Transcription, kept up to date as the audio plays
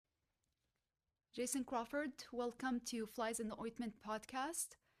Jason Crawford, welcome to Flies in the Ointment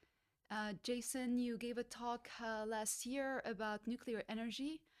podcast. Jason, you gave a talk last year about nuclear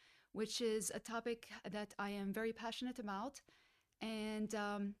energy, which is a topic that I am very passionate about. And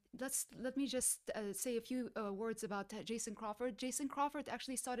let me just say a few words about Jason Crawford. Jason Crawford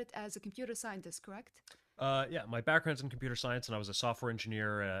actually started as a computer scientist, correct? Yeah, my background's in computer science, and I was a software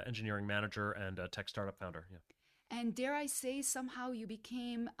engineer, engineering manager, and a tech startup founder. Yeah. And dare I say, somehow you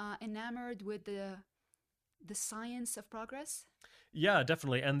became enamored with the science of progress. Yeah,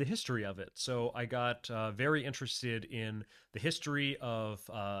 definitely, and the history of it. So I got very interested in the history of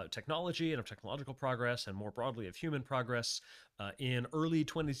technology and of technological progress, and more broadly of human progress. In early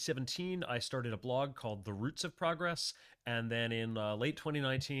 2017, I started a blog called The Roots of Progress, and then in late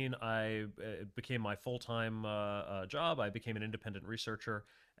 2019, I became my full-time job. I became an independent researcher,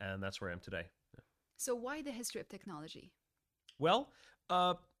 and that's where I am today. So, why the history of technology? Well,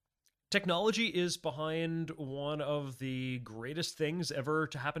 uh, technology is behind one of the greatest things ever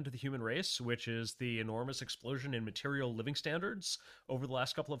to happen to the human race, which is the enormous explosion in material living standards over the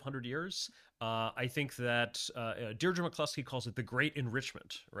last couple of hundred years. I think that Deirdre McCluskey calls it the great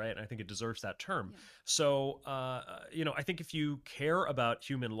enrichment, right? And I think it deserves that term. Yeah. So, I think if you care about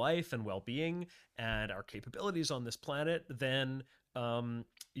human life and well being and our capabilities on this planet, then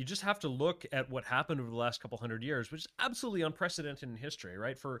you just have to look at what happened over the last couple hundred years, which is absolutely unprecedented in history,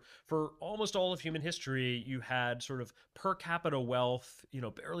 right? For almost all of human history, you had sort of per capita wealth,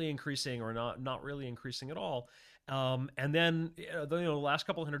 barely increasing or not really increasing at all. And then the last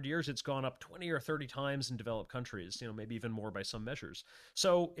couple hundred years, it's gone up 20 or 30 times in developed countries, maybe even more by some measures.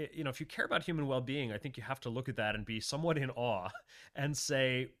 So, if you care about human well-being, I think you have to look at that and be somewhat in awe and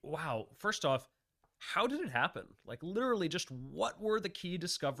say, wow, first off, how did it happen? Like literally, just what were the key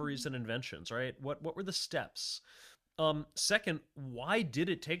discoveries and inventions, right? What were the steps? Second, why did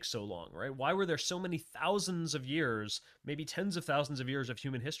it take so long, right? Why were there so many thousands of years, maybe tens of thousands of years of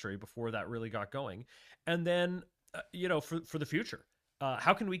human history before that really got going? And then, for the future,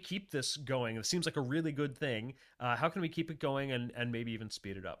 how can we keep this going? It seems like a really good thing. How can we keep it going and maybe even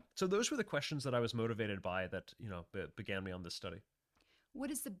speed it up? So those were the questions that I was motivated by that began me on this study. What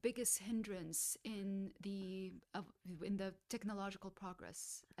is the biggest hindrance in the technological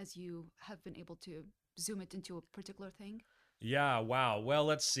progress as you have been able to zoom it into a particular thing? Yeah, wow. Well,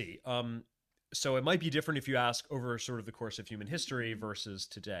 let's see. So it might be different if you ask over sort of the course of human history Mhm. versus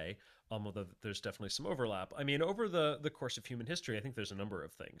today, although there's definitely some overlap. I mean, over the course of human history, I think there's a number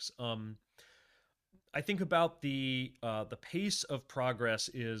of things. I think about the pace of progress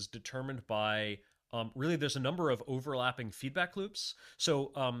is determined by really there's a number of overlapping feedback loops.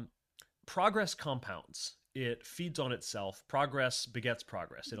 So progress compounds. It feeds on itself. Progress begets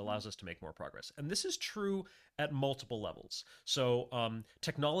progress. It Mhm. allows us to make more progress. And this is true at multiple levels. So,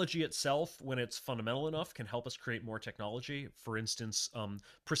 technology itself, when it's fundamental enough, can help us create more technology. For instance,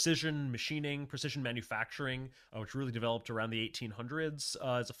 precision machining, precision manufacturing, which really developed around the 1800s,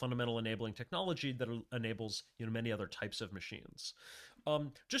 is a fundamental enabling technology that enables many other types of machines.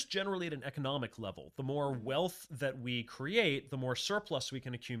 Just generally at an economic level, the more Mhm. wealth that we create, the more surplus we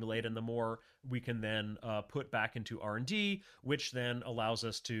can accumulate, and the more we can then put back into R&D, which then allows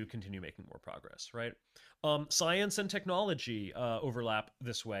us to continue making more progress, right? Science and technology overlap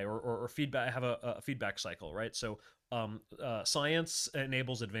this way, or feedback have a feedback cycle, right? So science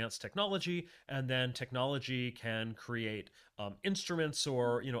enables advanced technology, and then technology can create instruments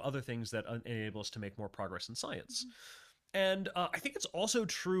or other things that enable us to make more progress in science. Mhm. And I think it's also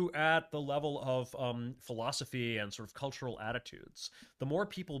true at the level of philosophy and sort of cultural attitudes. The more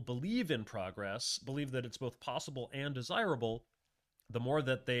people believe in progress, believe that it's both possible and desirable, the more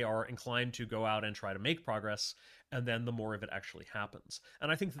that they are inclined to go out and try to make progress, and then the more of it actually happens.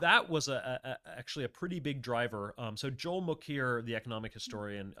 And I think that was actually a pretty big driver. So Joel Mokyr, the economic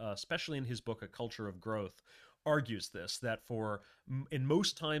historian, especially in his book A Culture of Growth, argues this that for in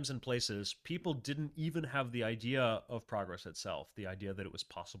most times and places people didn't even have the idea of progress itself, the idea that it was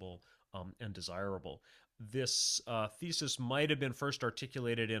possible and desirable. This thesis might have been first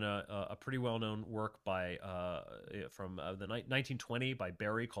articulated in a pretty well-known work by from the 1920 by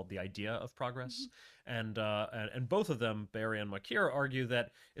Berry called "The Idea of Progress," Mhm. and both of them, Berry and Mokyr, argue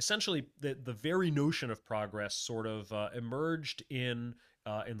that essentially the very notion of progress sort of emerged in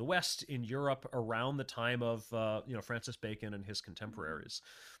the West, in Europe, around the time of Francis Bacon and his Mhm. contemporaries.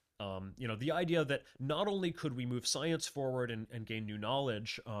 The idea that not only could we move science forward and gain new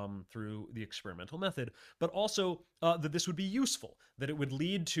knowledge through the experimental method, but also that this would be useful, that it would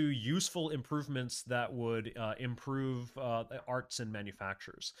lead to useful improvements that would improve arts and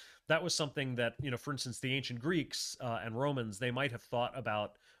manufactures. That was something that, for instance, the ancient Greeks and Romans, they might have thought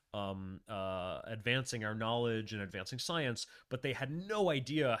about advancing our knowledge and advancing science, but they had no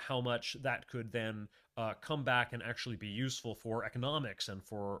idea how much that could then come back and actually be useful for economics and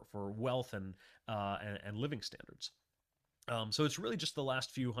for wealth and living standards. So it's really just the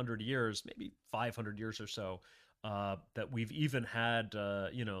last few hundred years, maybe 500 years or so, that we've even had,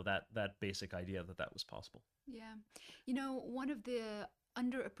 that basic idea that that was possible. Yeah. You know, one of the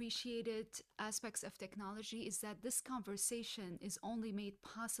underappreciated aspects of technology is that this conversation is only made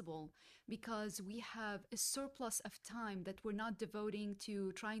possible because we have a surplus of time that we're not devoting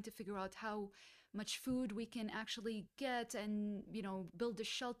to trying to figure out how much food we can actually get and, build a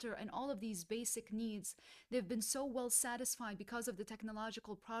shelter and all of these basic needs. They've been so well satisfied because of the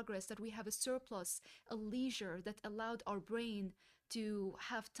technological progress that we have a surplus, a leisure that allowed our brain to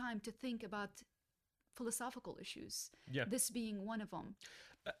have time to think about philosophical issues, Yeah. this being one of them.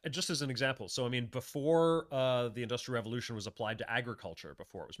 Just as an example, so I mean, before the Industrial Revolution was applied to agriculture,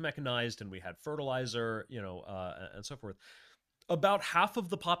 before it was mechanized and we had fertilizer, and so forth, about half of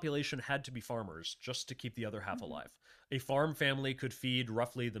the population had to be farmers just to keep the other half alive. A farm family could feed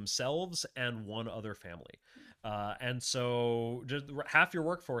roughly themselves and one other family. And so just half your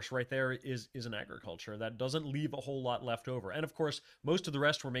workforce right there is in agriculture. That doesn't leave a whole lot left over. And of course, most of the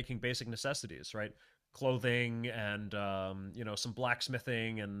rest were making basic necessities, right? Clothing and, some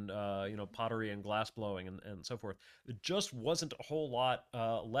blacksmithing and, pottery and glass blowing and so forth. It just wasn't a whole lot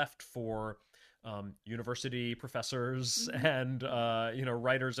left for university professors and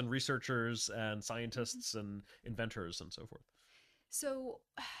writers and researchers and scientists and inventors and so forth. So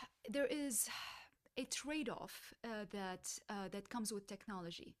there is a trade-off that comes with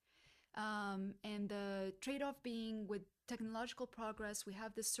technology, and the trade-off being with technological progress, we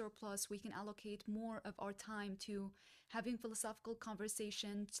have this surplus. We can allocate more of our time to having philosophical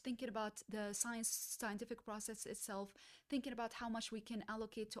conversations, thinking about the scientific process itself, thinking about how much we can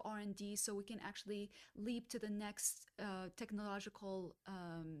allocate to R&D so we can actually leap to the next technological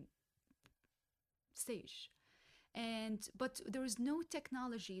stage. But there is no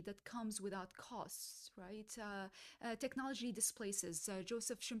technology that comes without costs, right? Technology displaces.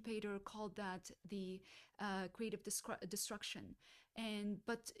 Joseph Schumpeter called that the creative destruction.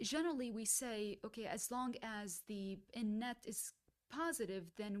 But generally we say, okay, as long as the net is positive,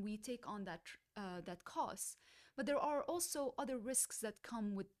 then we take on that cost. But there are also other risks that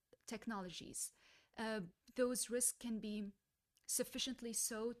come with technologies. Those risks can be sufficiently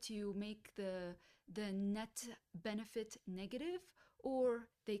so to make the net benefit negative, or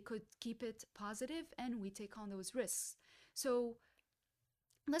they could keep it positive and we take on those risks. So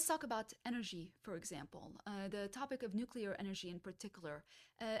let's talk about energy, for example, the topic of nuclear energy in particular.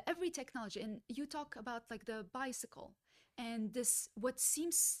 Every technology, and you talk about like the bicycle, and this, what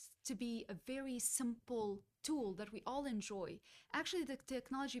seems to be a very simple tool that we all enjoy, actually the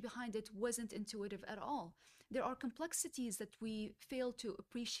technology behind it wasn't intuitive at all. There are complexities that we fail to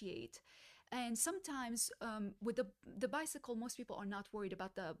appreciate. And sometimes with the bicycle, most people are not worried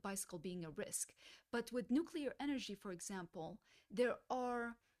about the bicycle being a risk. But with nuclear energy, for example, there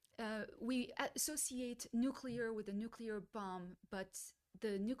are, we associate nuclear with a nuclear bomb, but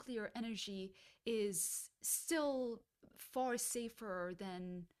the nuclear energy is still far safer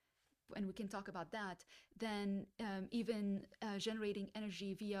than, and we can talk about that, than even generating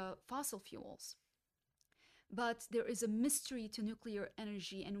energy via fossil fuels. But there is a mystery to nuclear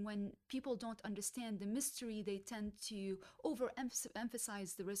energy, and when people don't understand the mystery, they tend to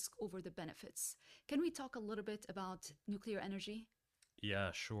overemphasize the risk over the benefits. Can we talk a little bit about nuclear energy?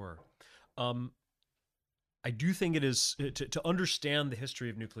 Yeah, sure. I do think it is to understand the history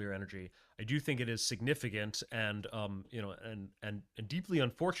of nuclear energy. I do think it is significant and and deeply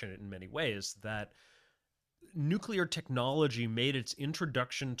unfortunate in many ways that nuclear technology made its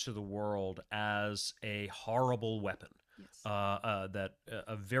introduction to the world as a horrible weapon. Yes. That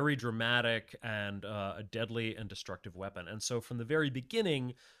a very dramatic and a deadly and destructive weapon. And so from the very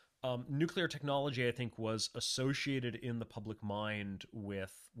beginning, nuclear technology, I think, was associated in the public mind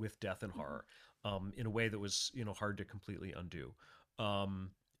with death and horror in a way that was hard to completely undo.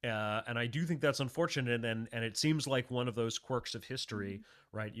 And I do think that's unfortunate, and it seems like one of those quirks of history,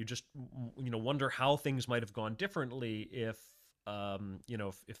 right? You just wonder how things might have gone differently if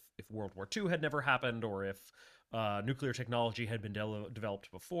World War II had never happened, or if nuclear technology had been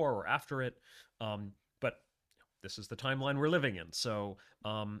developed before or after it. But this is the timeline we're living in, so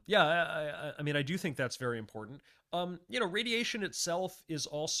I mean, I do think that's very important. Radiation itself is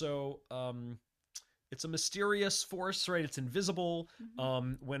also it's a mysterious force, right? It's invisible.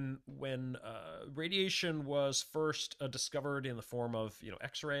 When radiation was first discovered in the form of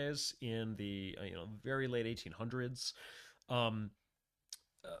X-rays in the very late 1800s,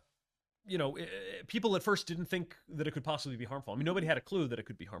 people at first didn't think that it could possibly be harmful. I mean, nobody had a clue that it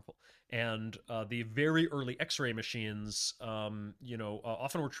could be harmful. And the very early X-ray machines,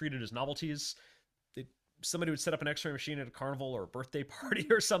 often were treated as novelties. Somebody would set up an X-ray machine at a carnival or a birthday party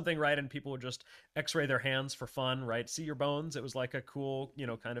or something, right? And people would just X-ray their hands for fun, right? See your bones. It was like a cool,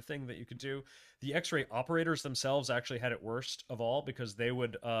 kind of thing that you could do. The X-ray operators themselves actually had it worst of all because they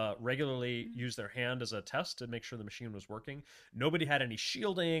would regularly use their hand as a test to make sure the machine was working. Nobody had any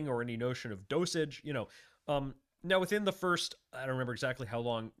shielding or any notion of dosage, Now, within the first, I don't remember exactly how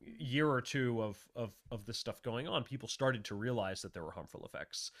long, year or two of this stuff going on, people started to realize that there were harmful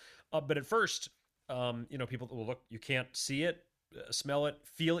effects. But at first, people will look, you can't see it, smell it,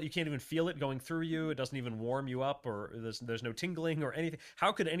 feel it. You can't even feel it going through you. It doesn't even warm you up, or there's no tingling or anything.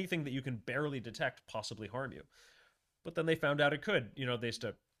 How could anything that you can barely detect possibly harm you? But then they found out it could.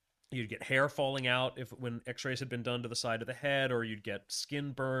 You'd get hair falling out when X-rays had been done to the side of the head, or you'd get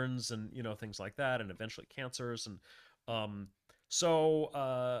skin burns and things like that, and eventually cancers. And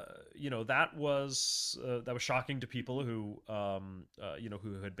that was shocking to people who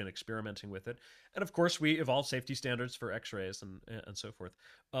who had been experimenting with it. And of course, we evolved safety standards for X-rays and so forth.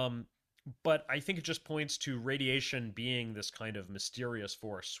 But I think it just points to radiation being this kind of mysterious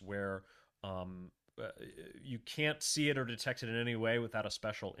force where you can't see it or detect it in any way without a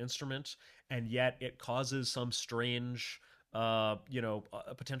special instrument, and yet it causes some strange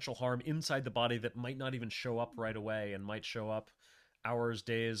potential harm inside the body that might not even show up right away and might show up hours,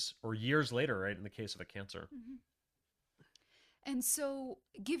 days, or years later, right, in the case of a cancer. And so,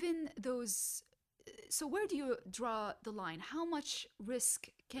 given those, so where do you draw the line? How much risk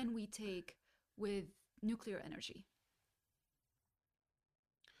can we take with nuclear energy?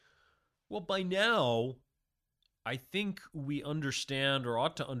 Well, by now, I think we understand, or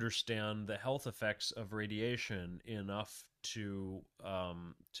ought to understand, the health effects of radiation enough to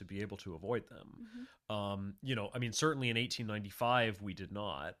be able to avoid them. Certainly in 1895 we did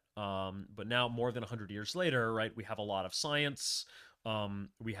not, but now more than 100 years later, right, we have a lot of science.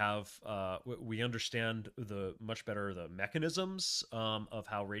 We understand much better the mechanisms of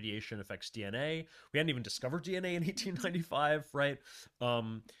how radiation affects DNA. We hadn't even discovered DNA in 1895, right?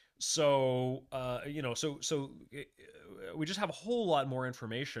 So we just have a whole lot more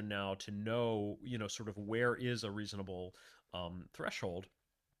information now to know, sort of where is a reasonable threshold.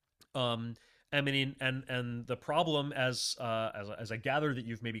 And the problem, as I gather that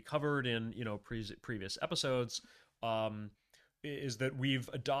you've maybe covered in previous episodes, is that we've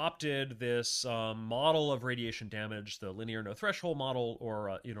adopted this model of radiation damage, the linear no threshold model,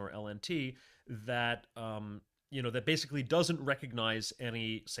 or LNT, that that basically doesn't recognize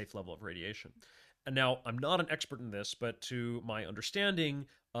any safe level of radiation. And now, I'm not an expert in this, but to my understanding,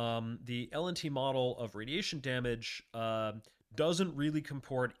 the LNT model of radiation damage doesn't really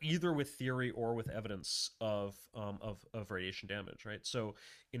comport either with theory or with evidence of radiation damage, right? So,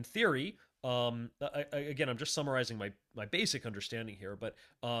 in theory, again, I'm just summarizing my basic understanding here, but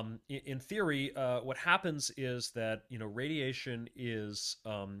in theory, what happens is that radiation is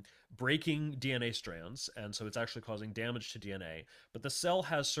breaking DNA strands, and so it's actually causing damage to DNA. But the cell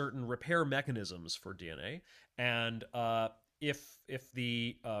has certain repair mechanisms for DNA, and if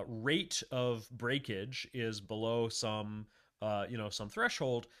the rate of breakage is below some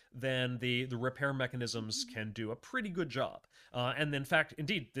threshold, then the repair mechanisms can do a pretty good job. And in fact,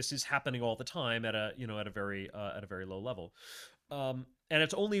 indeed, this is happening all the time at a very low level. And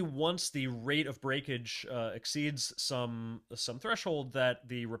it's only once the rate of breakage exceeds some threshold that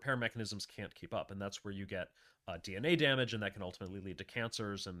the repair mechanisms can't keep up, and that's where you get DNA damage, and that can ultimately lead to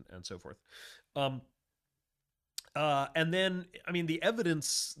cancers and so forth. And then, the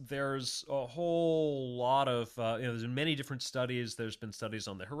evidence, there's a whole lot of, there's been many different studies. There's been studies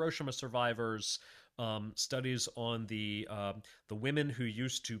on the Hiroshima survivors, studies on the women who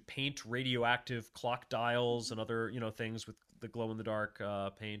used to paint radioactive clock dials and other, things with the glow-in-the-dark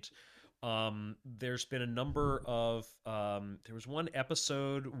paint. There's been a number of, there was one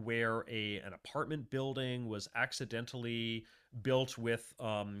episode where an apartment building was accidentally built with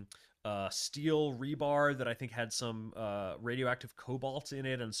steel rebar that I think had some radioactive cobalt in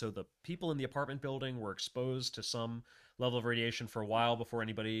it, and so the people in the apartment building were exposed to some level of radiation for a while before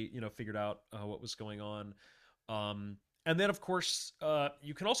anybody figured out what was going on. And then, of course,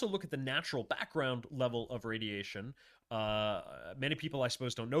 you can also look at the natural background level of radiation. Many people, I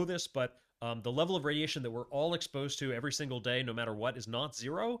suppose, don't know this, but the level of radiation that we're all exposed to every single day, no matter what, is not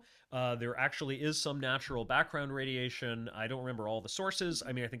zero. There actually is some natural background radiation. I don't remember all the sources.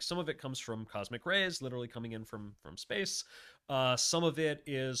 I think some of it comes from cosmic rays, literally coming in from space. Some of it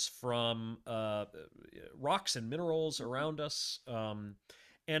is from rocks and minerals around us.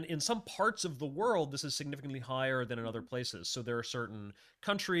 And in some parts of the world, this is significantly higher than in other places. So there are certain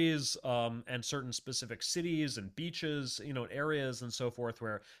countries and certain specific cities and beaches, areas and so forth,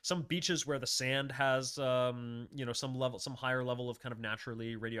 where some beaches where the sand has, some higher level of kind of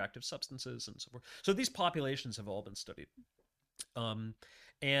naturally radioactive substances and so forth. So these populations have all been studied. Um,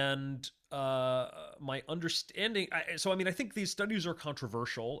 and my understanding, I think these studies are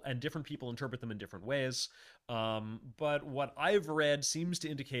controversial and different people interpret them in different ways. But what I've read seems to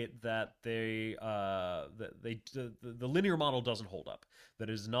indicate that the linear model doesn't hold up. That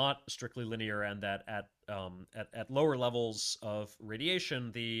it is not strictly linear, and that at lower levels of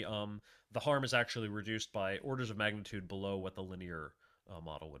radiation, the harm is actually reduced by orders of magnitude below what the linear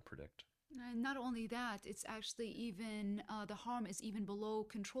model would predict. And not only that, it's actually even the harm is even below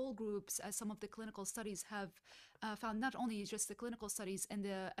control groups, as some of the clinical studies have found, not only just the clinical studies and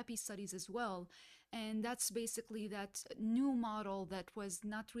the epi studies as well. And that's basically that new model that was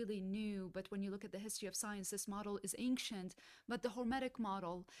not really new, but when you look at the history of science, this model is ancient. But the hormetic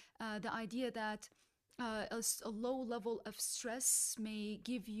model, the idea that a low level of stress may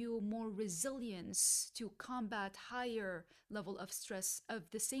give you more resilience to combat higher level of stress of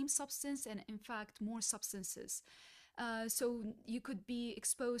the same substance, and in fact more substances. So you could be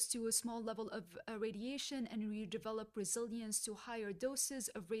exposed to a small level of radiation and you develop resilience to higher doses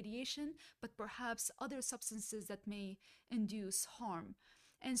of radiation, but perhaps other substances that may induce harm.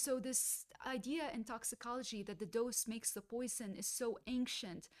 And so this idea in toxicology that the dose makes the poison is so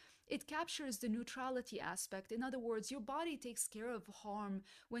ancient. It captures the neutrality aspect. In other words, your body takes care of harm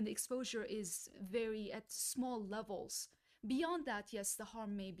when the exposure is very at small levels. Beyond that, yes, the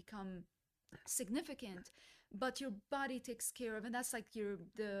harm may become significant, but your body takes care of, and that's like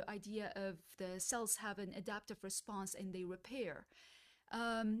the idea of the cells have an adaptive response and they repair.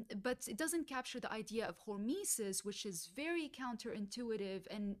 But it doesn't capture the idea of hormesis, which is very counterintuitive,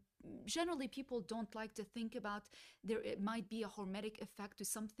 and generally people don't like to think about it might be a hormetic effect to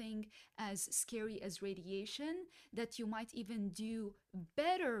something as scary as radiation, that you might even do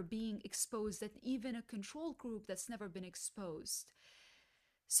better being exposed than even a control group that's never been exposed.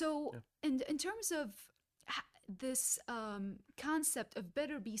 So yeah. in terms of this concept of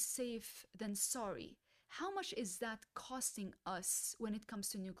better be safe than sorry, how much is that costing us when it comes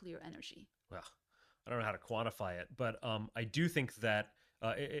to nuclear energy? Well, I don't know how to quantify it, but I do think that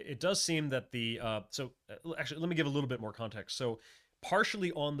it does seem that actually, let me give a little bit more context. So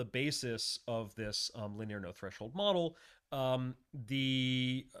partially on the basis of this linear no threshold model,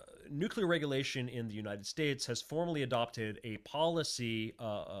 the nuclear regulation in the United States has formally adopted a policy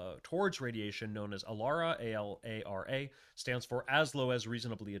towards radiation known as ALARA, ALARA, stands for as low as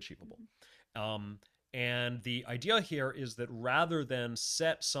reasonably achievable. And the idea here is that rather than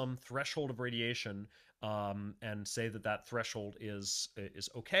set some threshold of radiation and say that threshold is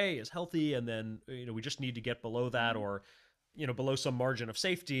okay, is healthy, and then we just need to get below that, or below some margin of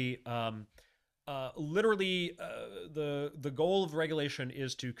safety. Literally, the goal of regulation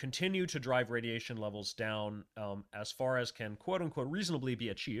is to continue to drive radiation levels down as far as can quote unquote reasonably be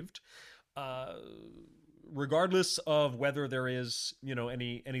achieved, regardless of whether there is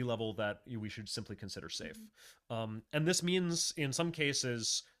any level that we should simply consider safe. And this means in some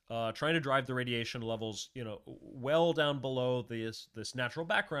cases trying to drive the radiation levels well down below this natural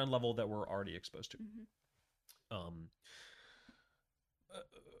background level that we're already exposed to.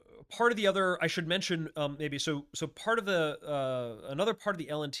 Part of the other, I should mention maybe, so part of the another part of the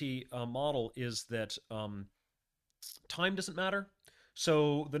LNT model is that time doesn't matter.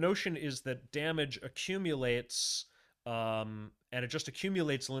 So the notion is that damage accumulates, and it just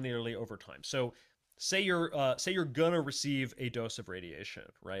accumulates linearly over time. So say you're gonna receive a dose of radiation,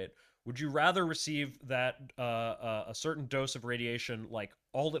 right? Would you rather receive that a certain dose of radiation like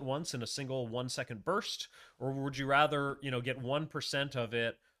all at once in a single 1 second burst, or would you rather get 1% of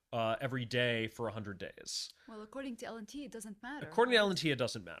it every day for 100 days? Well, according to LNT, it doesn't matter. According to LNT, it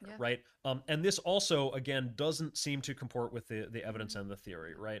doesn't matter, yeah. Right? And this also, again, doesn't seem to comport with the evidence and the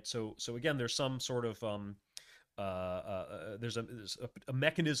theory, right? So again, there's some sort of there's a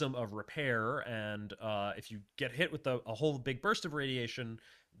mechanism of repair, and if you get hit with a whole big burst of radiation,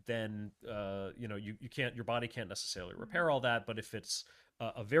 then your body can't necessarily repair all that. But if it's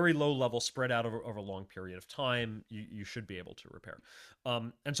a very low level spread out over a long period of time, you should be able to repair.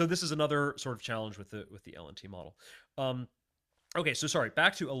 And so this is another sort of challenge with the LNT model. Okay, so sorry,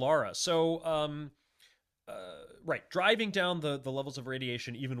 back to ALARA. So right, driving down the levels of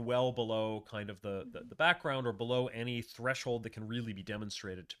radiation even well below kind of the background, or below any threshold that can really be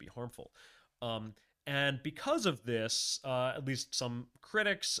demonstrated to be harmful. And because of this, at least some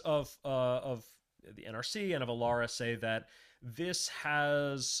critics of the NRC and of ALARA say that this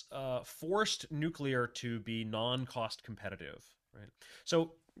has forced nuclear to be non-cost competitive, right?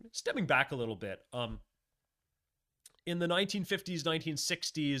 So stepping back a little bit, in the 1950s,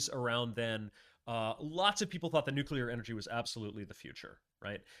 1960s, around then, lots of people thought that nuclear energy was absolutely the future,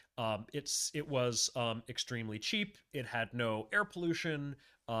 right? It was extremely cheap. It had no air pollution.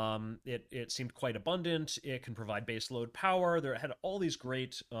 It seemed quite abundant. It can provide baseload power. There had all these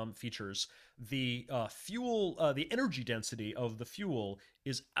great features. The the energy density of the fuel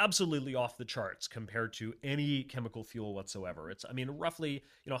is absolutely off the charts compared to any chemical fuel whatsoever. It's, I mean, roughly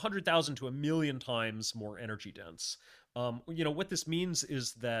 100,000 to 1,000,000 times more energy dense. What this means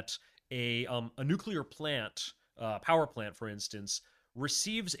is that a nuclear plant, power plant, for instance,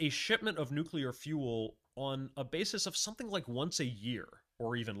 receives a shipment of nuclear fuel on a basis of something like once a year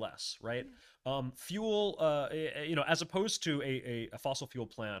or even less, right? Fuel, as opposed to a fossil fuel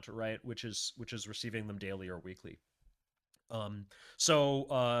plant, right, which is receiving them daily or weekly.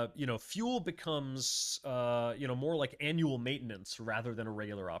 Fuel becomes more like annual maintenance rather than a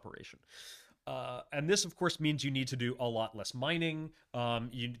regular operation. And this, of course, means you need to do a lot less mining.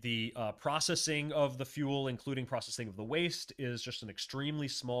 The processing of the fuel, including processing of the waste, is just an extremely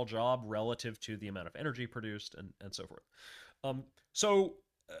small job relative to the amount of energy produced, and so forth. In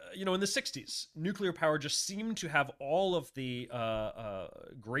the 60s, nuclear power just seemed to have all of the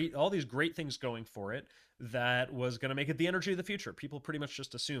all these great things going for it that was going to make it the energy of the future. People pretty much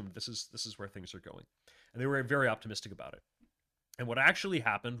just assumed this is where things are going, and they were very optimistic about it. And what actually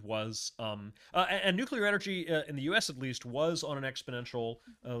happened was, and nuclear energy in the U.S. at least was on an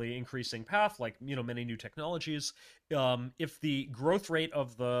exponentially increasing path, like many new technologies. If the growth rate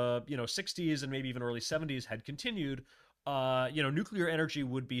of the 60s and maybe even early 70s had continued, nuclear energy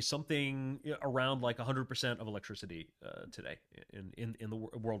would be something around like 100% of electricity today in the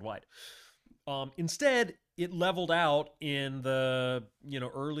worldwide. Instead, it leveled out in the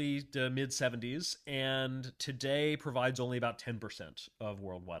early to mid 70s, and today provides only about 10% of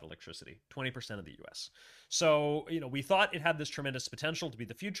worldwide electricity, 20% of the U.S. So we thought it had this tremendous potential to be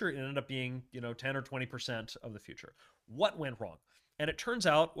the future. It ended up being 10 or 20% of the future. What went wrong? And it turns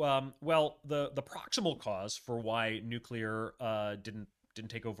out, the proximal cause for why nuclear didn't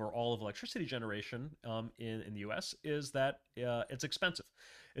take over all of electricity generation in the U.S. is that it's expensive.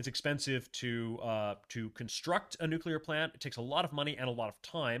 It's expensive to construct a nuclear plant. It takes a lot of money and a lot of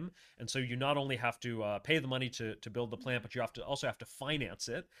time, and so you not only have to pay the money to build the plant, but you also have to finance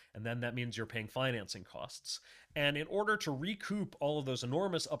it, and then that means you're paying financing costs. And in order to recoup all of those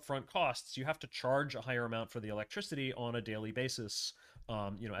enormous upfront costs, you have to charge a higher amount for the electricity on a daily basis.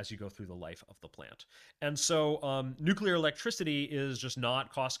 As you go through the life of the plant. And so nuclear electricity is just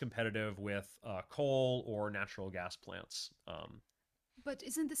not cost competitive with coal or natural gas plants. But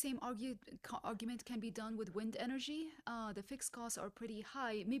isn't the same argument can be done with wind energy? The fixed costs are pretty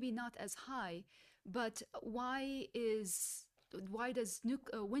high, maybe not as high, but why does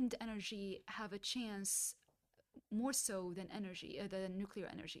wind energy have a chance more so than nuclear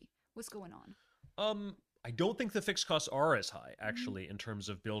energy? What's going on? I don't think the fixed costs are as high, actually, Mm-hmm. in terms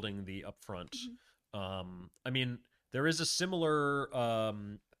of building the upfront. Mm-hmm. I mean, there is a similar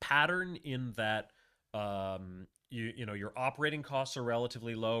pattern in that your operating costs are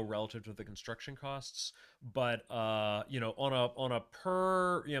relatively low relative to the construction costs, but on a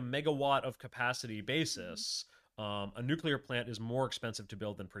per megawatt of capacity Mm-hmm. basis, a nuclear plant is more expensive to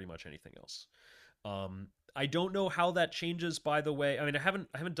build than pretty much anything else. I don't know how that changes, by the way. I mean, I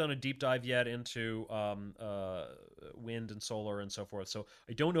haven't done a deep dive yet into wind and solar and so forth. So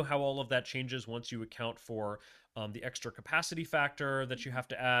I don't know how all of that changes once you account for the extra capacity factor that you have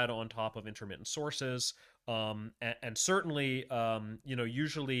to add on top of intermittent sources. And certainly,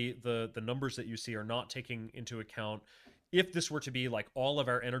 usually the numbers that you see are not taking into account, if this were to be like all of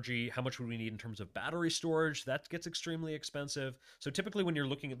our energy, how much would we need in terms of battery storage? That gets extremely expensive. So typically when you're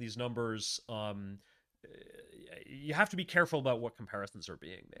looking at these numbers, you have to be careful about what comparisons are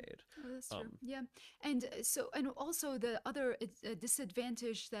being made. Oh, that's true. Um, Yeah. And also the other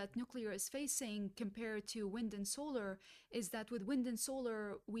disadvantage that nuclear is facing compared to wind and solar is that with wind and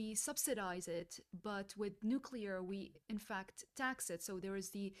solar, we subsidize it, but with nuclear, we in fact tax it. So there is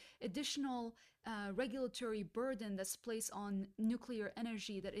the additional regulatory burden that's placed on nuclear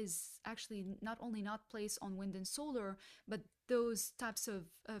energy that is actually not only not placed on wind and solar, but those types of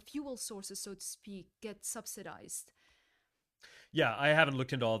fuel sources, so to speak, get subsidized. yeah, I haven't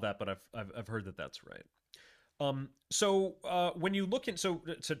looked into all of that, but I've heard that that's right. When you look in,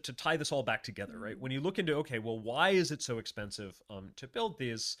 to tie this all back together, right? Mm-hmm. When you look into, okay, well, why is it so expensive to build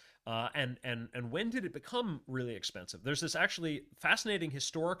these, and when did it become really expensive? There's this actually fascinating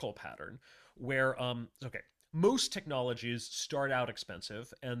historical pattern where, okay, most technologies start out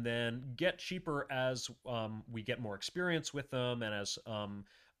expensive and then get cheaper as we get more experience with them, and as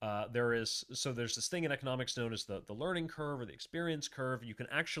there's this thing in economics known as the learning curve or the experience curve. You can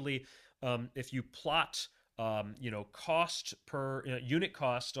actually, if you plot cost per unit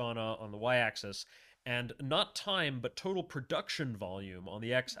cost on the y-axis, and not time but total production volume on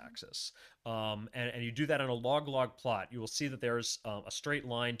the x-axis, and you do that on a log plot, you will see that there's a straight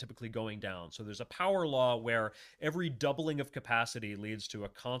line typically going down. So there's a power law where every doubling of capacity leads to a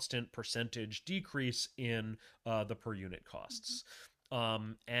constant percentage decrease in the per unit costs.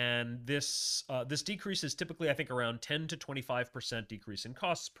 And this decrease is typically, I think, around 10 to 25% decrease in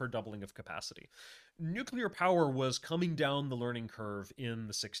costs per doubling of capacity. Nuclear power was coming down the learning curve in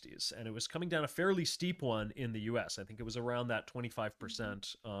the 60s, and it was coming down a fairly steep one in the US. I think it was around that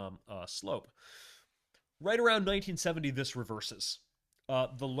 25% slope. Right around 1970, this reverses.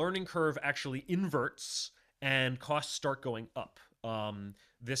 The learning curve actually inverts, and costs start going up.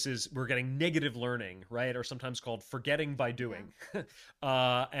 We're getting negative learning, right? Or sometimes called forgetting by doing.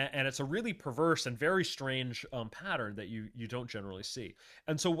 Yeah. And it's a really perverse and very strange pattern that you don't generally see.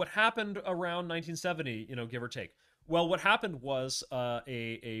 And so what happened around 1970, give or take? Well, what happened was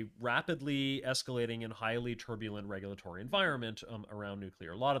a rapidly escalating and highly turbulent regulatory environment around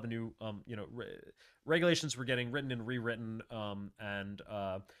nuclear. A lot of the new, regulations were getting written and rewritten, and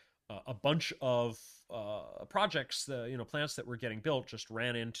a bunch of projects, plants that were getting built just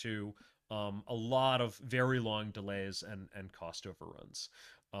ran into a lot of very long delays and cost overruns.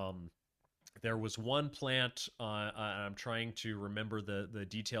 There was one plant, I'm trying to remember the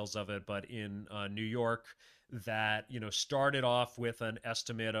details of it, but in New York, that started off with an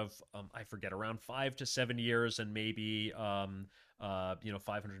estimate of I forget, around 5 to 7 years and maybe $500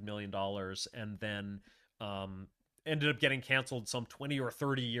 million, and then ended up getting canceled some 20 or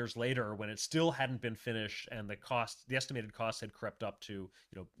 30 years later when it still hadn't been finished, and the estimated cost had crept up to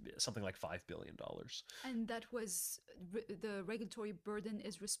something like $5 billion. And that was the regulatory burden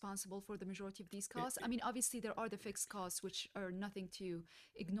is responsible for the majority of these costs. I mean, obviously there are the fixed costs, which are nothing to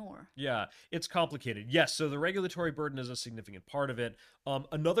ignore. Yeah, it's complicated. Yes, so the regulatory burden is a significant part of it.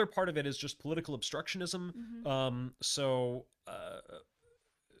 Another part of it is just political obstructionism.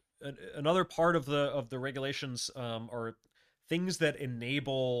 Another part of the regulations are things that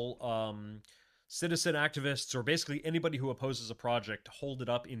enable citizen activists, or basically anybody who opposes a project, to hold it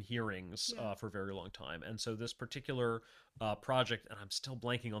up in hearings for a very long time. And so this particular project, and I'm still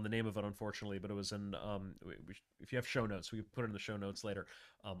blanking on the name of it, unfortunately, but it was in if you have show notes, we can put it in the show notes later.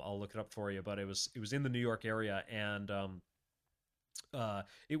 I'll look it up for you, but it was in the New York area, and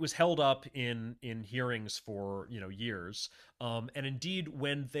it was held up in hearings for years, and indeed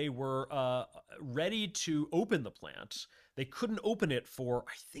when they were ready to open the plant, they couldn't open it for,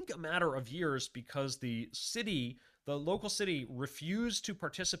 I think, a matter of years, because the local city refused to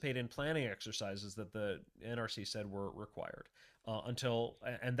participate in planning exercises that the NRC said were required,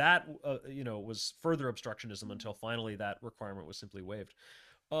 and that was further obstructionism until finally that requirement was simply waived.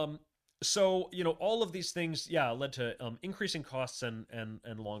 So, all of these things, led to increasing costs and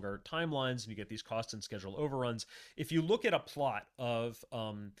longer timelines, and you get these cost and schedule overruns. If you look at a plot of,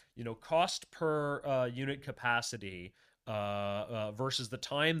 cost per unit capacity versus the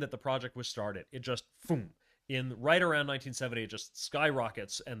time that the project was started, it just, boom, right around 1970, it just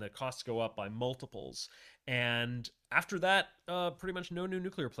skyrockets, and the costs go up by multiples. And after that, pretty much no new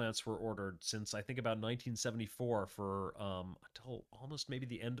nuclear plants were ordered since, I think, about 1974 for until almost maybe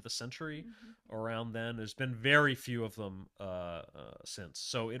the end of the century. Around then, there's been very few of them since.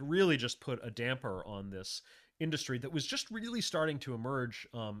 So it really just put a damper on this industry that was just really starting to emerge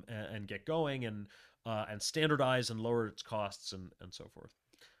and get going, and standardize and lower its costs and so forth.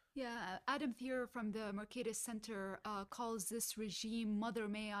 Yeah, Adam Thier from the Mercatus Center calls this regime Mother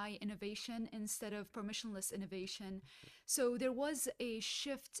May I innovation instead of permissionless innovation. So there was a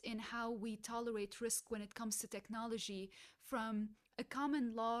shift in how we tolerate risk when it comes to technology, from a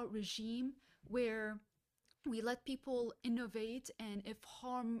common law regime where we let people innovate, and if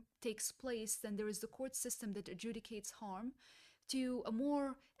harm takes place, then there is the court system that adjudicates harm, to a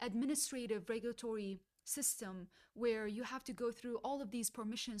more administrative regulatory system where you have to go through all of these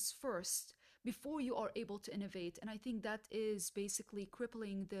permissions first before you are able to innovate. And I think that is basically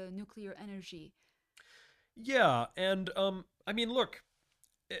crippling the nuclear energy. Yeah, and I mean, look,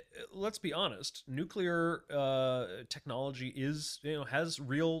 let's be honest. Nuclear technology has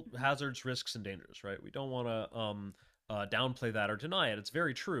real hazards, risks, and dangers, right? We don't want to downplay that or deny it. It's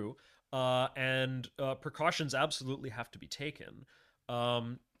very true, and precautions absolutely have to be taken.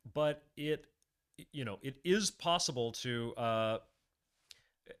 But it is possible to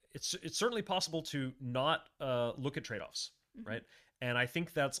it's certainly possible to not look at trade-offs, Mm-hmm. right? And I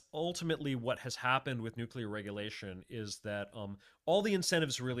think that's ultimately what has happened with nuclear regulation is that all the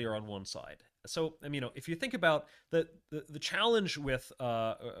incentives really are on one side. So, I mean, if you think about the challenge with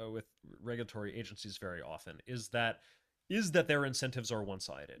regulatory agencies very often is that their incentives are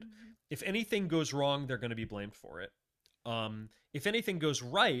one-sided. Mm-hmm. If anything goes wrong, they're going to be blamed for it. If anything goes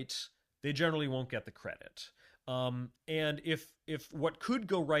right, they generally won't get the credit. And if what could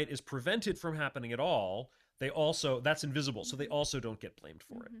go right is prevented from happening at all, that's invisible, so they Mm-hmm. also don't get blamed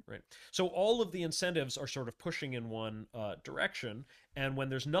for it, Mm-hmm. right? So all of the incentives are sort of pushing in one direction, and when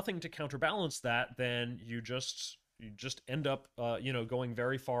there's nothing to counterbalance that, then you just end up going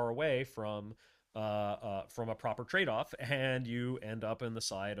very far away from a proper trade-off, and you end up in the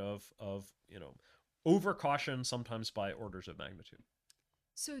side of over caution, sometimes by orders of magnitude.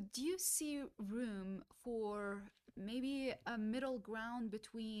 So, do you see room for maybe a middle ground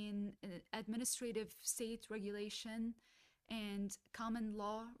between administrative state regulation and common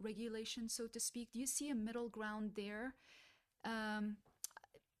law regulation, so to speak? Do you see a middle ground there? Um,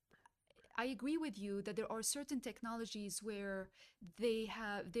 I agree with you that there are certain technologies where they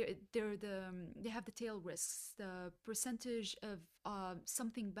have the tail risks. The percentage of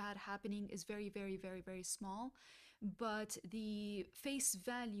something bad happening is very, very, very, very small, but the face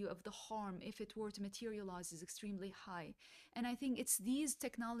value of the harm, if it were to materialize, is extremely high. And I think it's these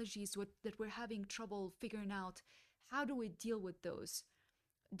technologies that we're having trouble figuring out. How do we deal with those?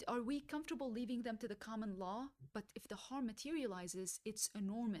 Are we comfortable leaving them to the common law? But if the harm materializes, it's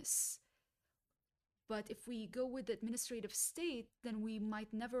enormous. But if we go with the administrative state, then we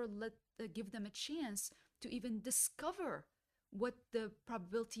might never give them a chance to even discover what the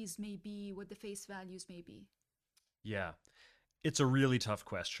probabilities may be, what the face values may be. Yeah, it's a really tough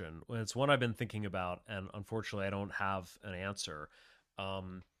question. It's one I've been thinking about, and unfortunately, I don't have an answer.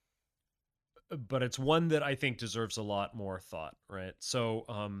 Um, but it's one that I think deserves a lot more thought, right? So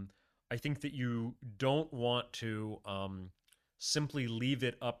I think that you don't want to simply leave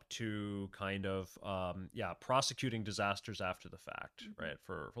it up to kind of prosecuting disasters after the fact, Mm-hmm. right?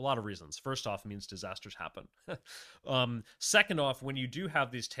 For a lot of reasons. First off, it means disasters happen. Second off, when you do have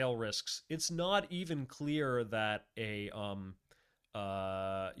these tail risks, it's not even clear that even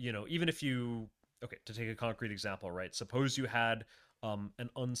if you, okay, to take a concrete example, right? Suppose you had an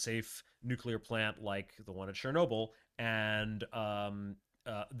unsafe nuclear plant like the one at Chernobyl, and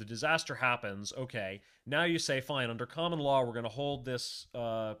the disaster happens. Okay, now you say, fine, under common law, we're going to hold this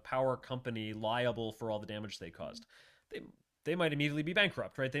power company liable for all the damage they caused. They they might immediately be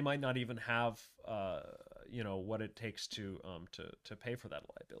bankrupt, right? They might not even have what it takes to pay for that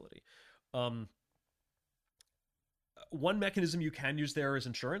liability. Um, One mechanism you can use there is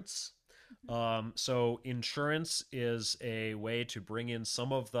insurance. Mm-hmm. So insurance is a way to bring in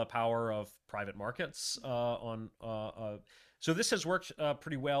some of the power of private markets on. So this has worked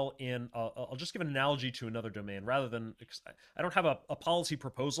pretty well in. I'll just give an analogy to another domain rather than. I don't have a policy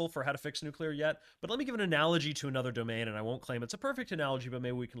proposal for how to fix nuclear yet, but let me give an analogy to another domain, and I won't claim it's a perfect analogy, but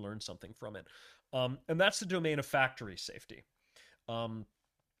maybe we can learn something from it. And that's the domain of factory safety. Um,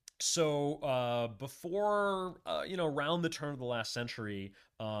 before around the turn of the last century,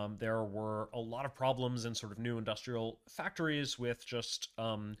 there were a lot of problems in sort of new industrial factories with just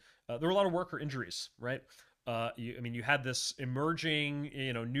there were a lot of worker injuries, right? You had this emerging,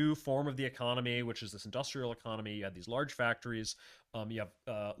 new form of the economy, which is this industrial economy. You had these large factories. You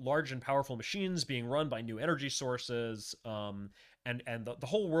have large and powerful machines being run by new energy sources, and the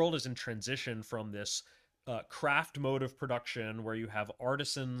whole world is in transition from this craft mode of production where you have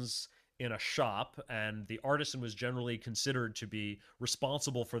artisans in a shop, and the artisan was generally considered to be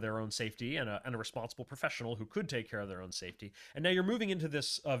responsible for their own safety and a responsible professional who could take care of their own safety. And now you're moving into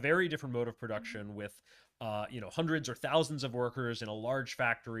this very different mode of production with hundreds or thousands of workers in a large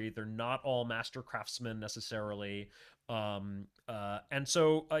factory. They're not all master craftsmen necessarily. And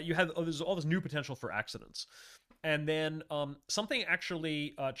so you have there's all this new potential for accidents. And then something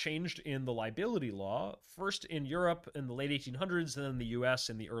actually changed in the liability law, first in Europe in the late 1800s, and then in the US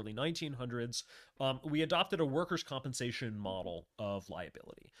in the early 1900s. We adopted a workers' compensation model of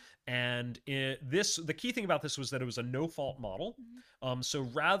liability. And the key thing about this was that it was a no-fault model. So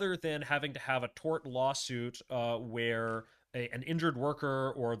rather than having to have a tort lawsuit where an injured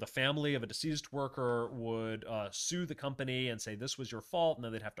worker or the family of a deceased worker would sue the company and say this was your fault, and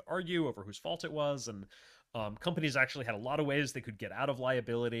then they'd have to argue over whose fault it was, and companies actually had a lot of ways they could get out of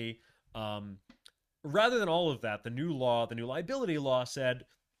liability. Rather than all of that, the new liability law said,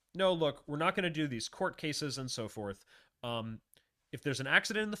 no, look, we're not going to do these court cases and so forth. If there's an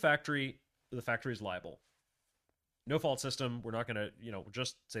accident in the factory is liable. no fault system. We're not going to,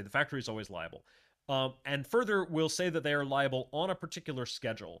 just say the factory is always liable. And further, we'll say that they are liable on a particular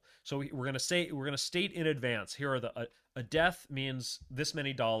schedule. So we're going to state in advance. Here are a death means this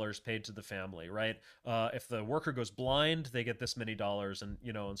many dollars paid to the family, right? If the worker goes blind, they get this many dollars,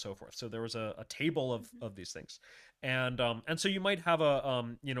 and so forth. So there was a table of these things, and so you might have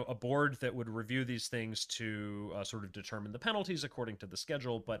a board that would review these things to sort of determine the penalties according to the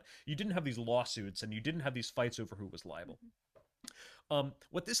schedule. But you didn't have these lawsuits, and you didn't have these fights over who was liable.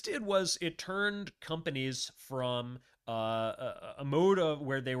 What this did was it turned companies from a mode of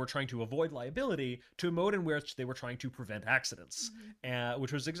where they were trying to avoid liability to a mode in which they were trying to prevent accidents,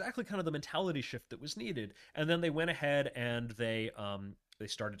 which was exactly kind of the mentality shift that was needed. And then they went ahead and they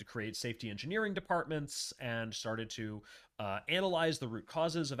started to create safety engineering departments and started to analyze the root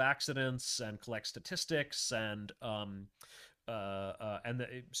causes of accidents and collect statistics and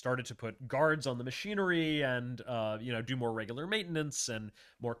it started to put guards on the machinery and do more regular maintenance and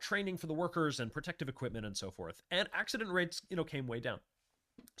more training for the workers and protective equipment and so forth. And accident rates came way down.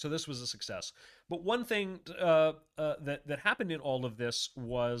 So this was a success. But one thing that happened in all of this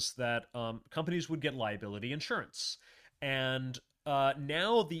was that companies would get liability insurance. And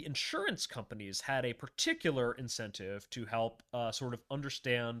now the insurance companies had a particular incentive to help sort of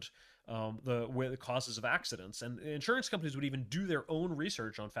understand the causes of accidents, and insurance companies would even do their own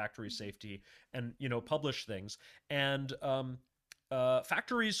research on factory safety and publish things. And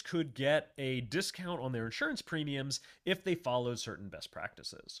factories could get a discount on their insurance premiums if they followed certain best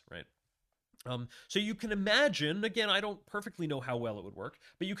practices, right? So you can imagine, again, I don't perfectly know how well it would work,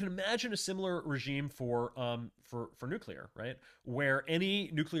 but you can imagine a similar regime for nuclear, right? Where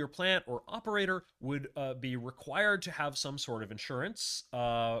any nuclear plant or operator would be required to have some sort of insurance,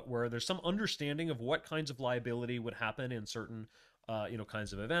 where there's some understanding of what kinds of liability would happen in certain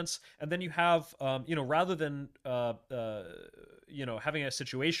kinds of events. And then you have, rather than, having a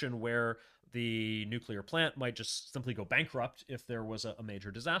situation where the nuclear plant might just simply go bankrupt if there was a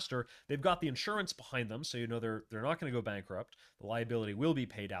major disaster, they've got the insurance behind them, so they're not going to go bankrupt. The liability will be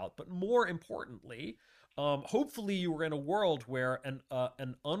paid out. But more importantly, hopefully you were in a world where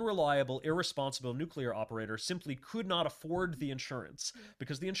an unreliable, irresponsible nuclear operator simply could not afford the insurance,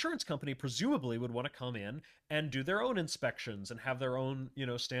 because the insurance company presumably would want to come in and do their own inspections and have their own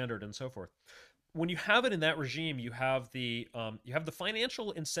standard and so forth. When you have it in that regime, you have the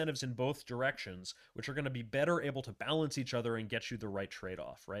financial incentives in both directions, which are going to be better able to balance each other and get you the right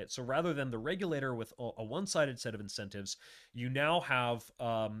trade-off, right? So rather than the regulator with a one-sided set of incentives, you now have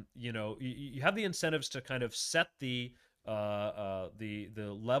you have the incentives to kind of set the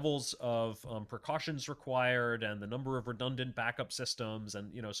levels of precautions required and the number of redundant backup systems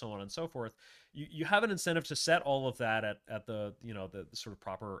and so on and so forth. You have an incentive to set all of that at the the sort of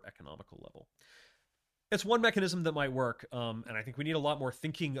proper economical level. It's one mechanism that might work, and I think we need a lot more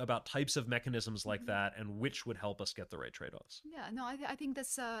thinking about types of mechanisms like that and which would help us get the right trade-offs. Yeah, no, I think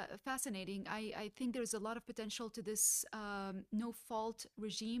that's fascinating. I think there's a lot of potential to this no-fault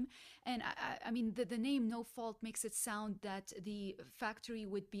regime. And I mean, the name no fault makes it sound that the factory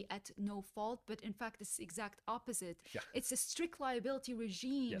would be at no fault, but in fact, it's the exact opposite. Yeah. It's a strict liability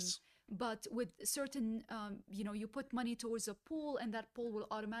regime. Yes. But with certain, you put money towards a pool, and that pool will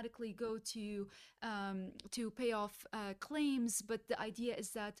automatically go to pay off claims. But the idea is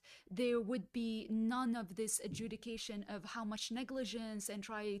that there would be none of this adjudication of how much negligence and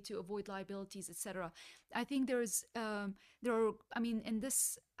try to avoid liabilities, etc. I think there are, I mean, in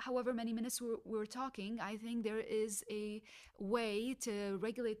this, however many minutes we're talking, I think there is a way to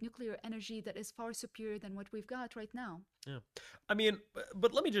regulate nuclear energy that is far superior than what we've got right now. Yeah. I mean,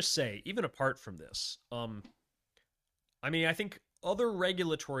 but let me just say, even apart from this, I mean, I think other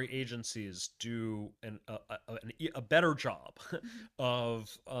regulatory agencies do a better job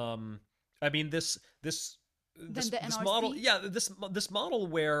of, I mean, this model, this model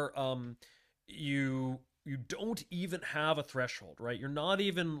where you don't even have a threshold, right? You're not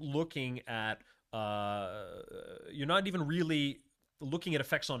even looking at you're not even really looking at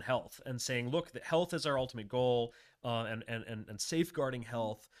effects on health and saying, look, that health is our ultimate goal, and safeguarding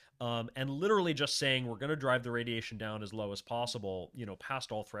health, and literally just saying we're going to drive the radiation down as low as possible,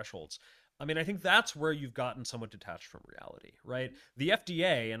 past all thresholds. I mean, I think that's where you've gotten somewhat detached from reality, right? The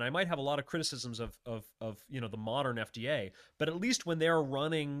FDA, and I might have a lot of criticisms of the modern FDA, but at least when they're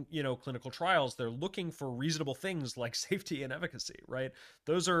running, clinical trials, they're looking for reasonable things like safety and efficacy, right?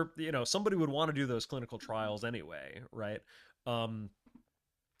 Those are, somebody would want to do those clinical trials anyway, right?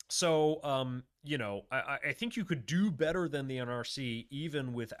 So, I think you could do better than the NRC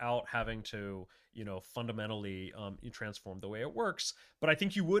even without having to, fundamentally transform the way it works. But I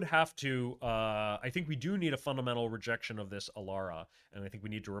think you would have to. I think we do need a fundamental rejection of this ALARA, and I think we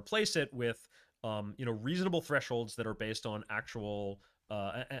need to replace it with, reasonable thresholds that are based on an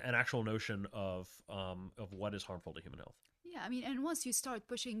actual notion of what is harmful to human health. Yeah, I mean, and once you start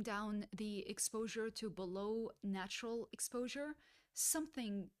pushing down the exposure to below natural exposure,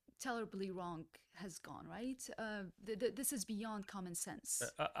 something terribly wrong has gone, right? This is beyond common sense.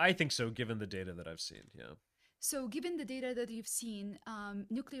 I think so, given the data that I've seen. Yeah. So, given the data that you've seen,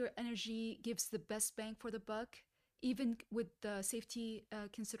 nuclear energy gives the best bang for the buck, even with the safety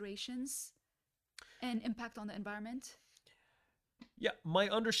considerations and impact on the environment. Yeah, my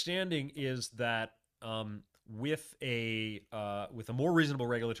understanding is that with a more reasonable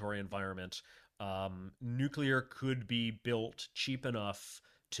regulatory environment, nuclear could be built cheap enough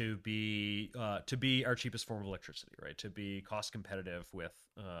to be our cheapest form of electricity, right? To be cost competitive with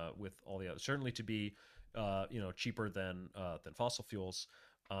all the others. Certainly to be cheaper than fossil fuels.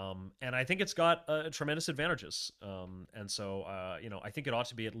 And I think it's got tremendous advantages. And so I think it ought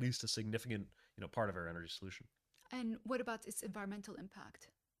to be at least a significant part of our energy solution. And what about its environmental impact?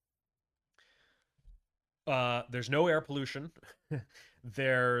 There's no air pollution.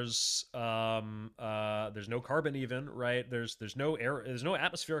 There's no carbon even, right? There's no air. There's no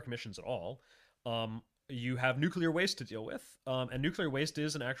atmospheric emissions at all. You have nuclear waste to deal with, and nuclear waste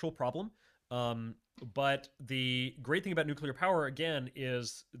is an actual problem. But the great thing about nuclear power, again,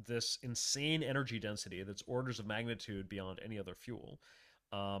 is this insane energy density that's orders of magnitude beyond any other fuel.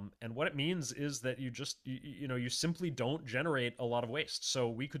 And what it means is that you simply don't generate a lot of waste. So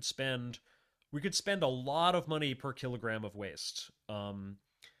we could spend a lot of money per kilogram of waste.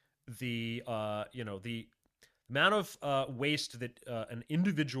 The amount of waste that an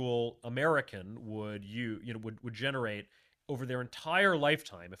individual American would generate over their entire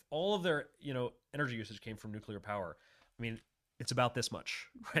lifetime, if all of their energy usage came from nuclear power, I mean, it's about this much,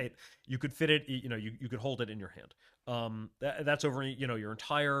 right? You could fit it, you could hold it in your hand. That's over your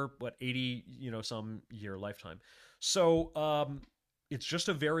entire 80 some year lifetime. So it's just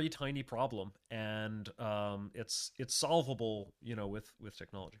a very tiny problem, and it's solvable, with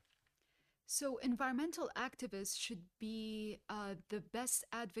technology. So, environmental activists should be the best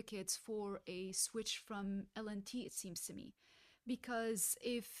advocates for a switch from LNT, it seems to me. Because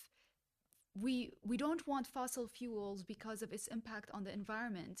if we don't want fossil fuels because of its impact on the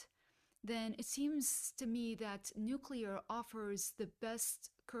environment, then it seems to me that nuclear offers the best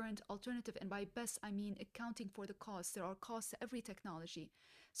current alternative. And by best, I mean accounting for the cost. There are costs to every technology.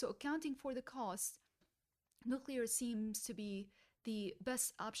 So, accounting for the cost, nuclear seems to be the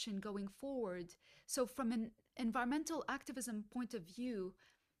best option going forward. So, from an environmental activism point of view,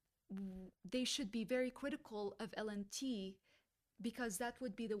 they should be very critical of LNT because that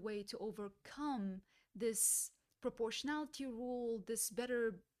would be the way to overcome this proportionality rule, this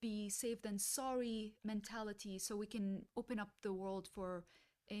better be safe than sorry mentality, so we can open up the world for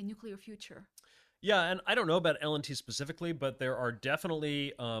a nuclear future. Yeah, and I don't know about LNT specifically, but there are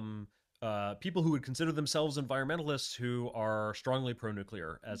definitely people who would consider themselves environmentalists who are strongly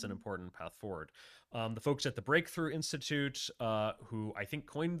pro-nuclear as an important path forward. The folks at the Breakthrough Institute, who I think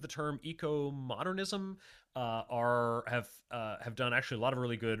coined the term eco-modernism, have done actually a lot of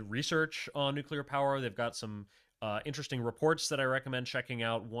really good research on nuclear power. They've got some interesting reports that I recommend checking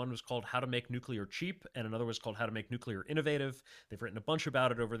out. One was called How to Make Nuclear Cheap, and another was called How to Make Nuclear Innovative. They've written a bunch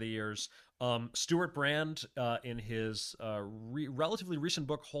about it over the years. Stuart Brand, in his relatively recent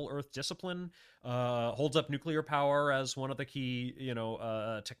book, Whole Earth Discipline, holds up nuclear power as one of the key,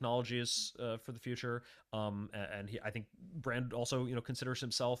 technologies for the future. And I think Brand also, considers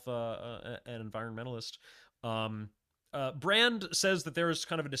himself an environmentalist. Brand says that there is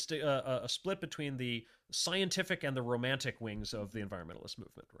kind of a split between the scientific and the romantic wings of the environmentalist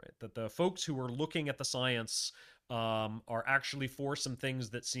movement, right? That the folks who are looking at the science are actually for some things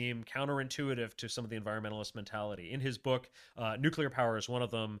that seem counterintuitive to some of the environmentalist mentality. In his book, nuclear power is one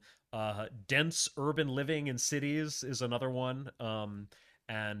of them. Dense urban living in cities is another one.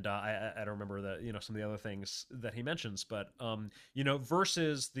 And I don't remember some of the other things that he mentions, but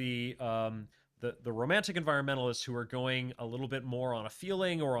versus the romantic environmentalists who are going a little bit more on a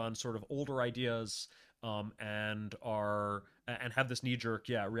feeling or on sort of older ideas, and have this knee-jerk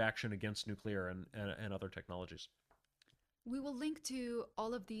reaction against nuclear and other technologies. We will link to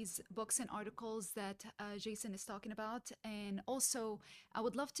all of these books and articles that Jason is talking about. And also, I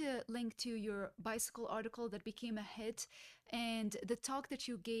would love to link to your bicycle article that became a hit and the talk that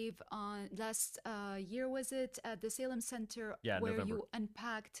you gave on last year, was it, at the Salem Center, Yeah, where November. you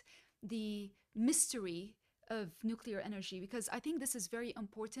unpacked the mystery of nuclear energy, because I think this is very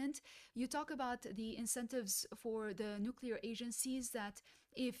important. You talk about the incentives for the nuclear agencies, that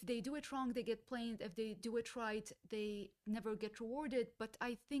if they do it wrong, they get blamed. If they do it right, they never get rewarded. But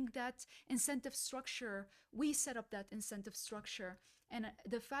I think that incentive structure, we set up that incentive structure. And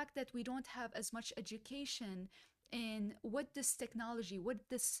the fact that we don't have as much education in what this technology, what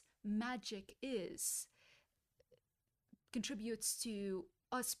this magic is, contributes to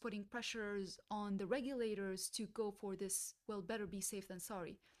us putting pressures on the regulators to go for this, well, better be safe than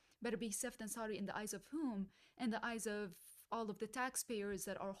sorry. Better be safe than sorry in the eyes of whom? In the eyes of all of the taxpayers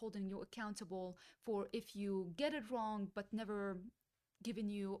that are holding you accountable for if you get it wrong, but never giving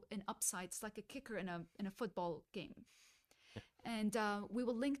you an upside. It's like a kicker in a football game. And we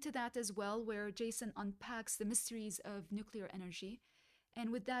will link to that as well, where Jason unpacks the mysteries of nuclear energy. And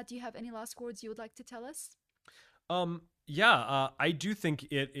with that, do you have any last words you would like to tell us? Yeah, I do think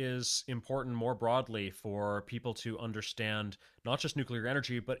it is important more broadly for people to understand not just nuclear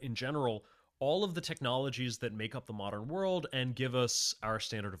energy, but in general, all of the technologies that make up the modern world and give us our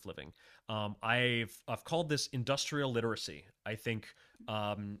standard of living. I've called this industrial literacy. I think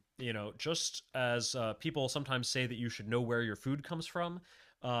just as people sometimes say that you should know where your food comes from,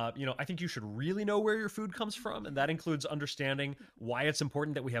 I think you should really know where your food comes from, and that includes understanding why it's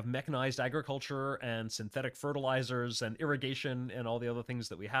important that we have mechanized agriculture and synthetic fertilizers and irrigation and all the other things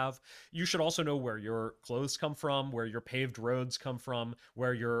that we have. You should also know where your clothes come from, where your paved roads come from,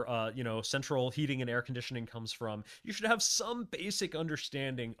 where your central heating and air conditioning comes from. You should have some basic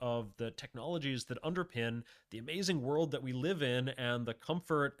understanding of the technologies that underpin the amazing world that we live in and the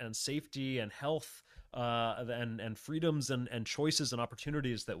comfort and safety and health and freedoms and choices and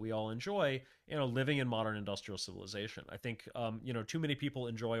opportunities that we all enjoy, living in modern industrial civilization. I think too many people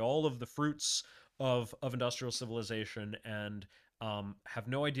enjoy all of the fruits of industrial civilization and have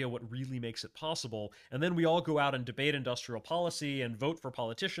no idea what really makes it possible. And then we all go out and debate industrial policy and vote for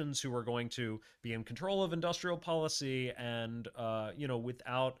politicians who are going to be in control of industrial policy, and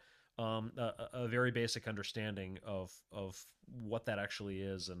without a very basic understanding of what that actually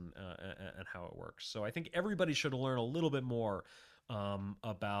is and how it works. So I think everybody should learn a little bit more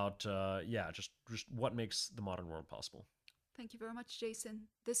about just what makes the modern world possible. Thank you very much, Jason.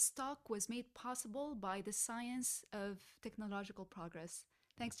 This talk was made possible by the science of technological progress.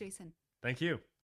 Thanks, Jason. Thank you.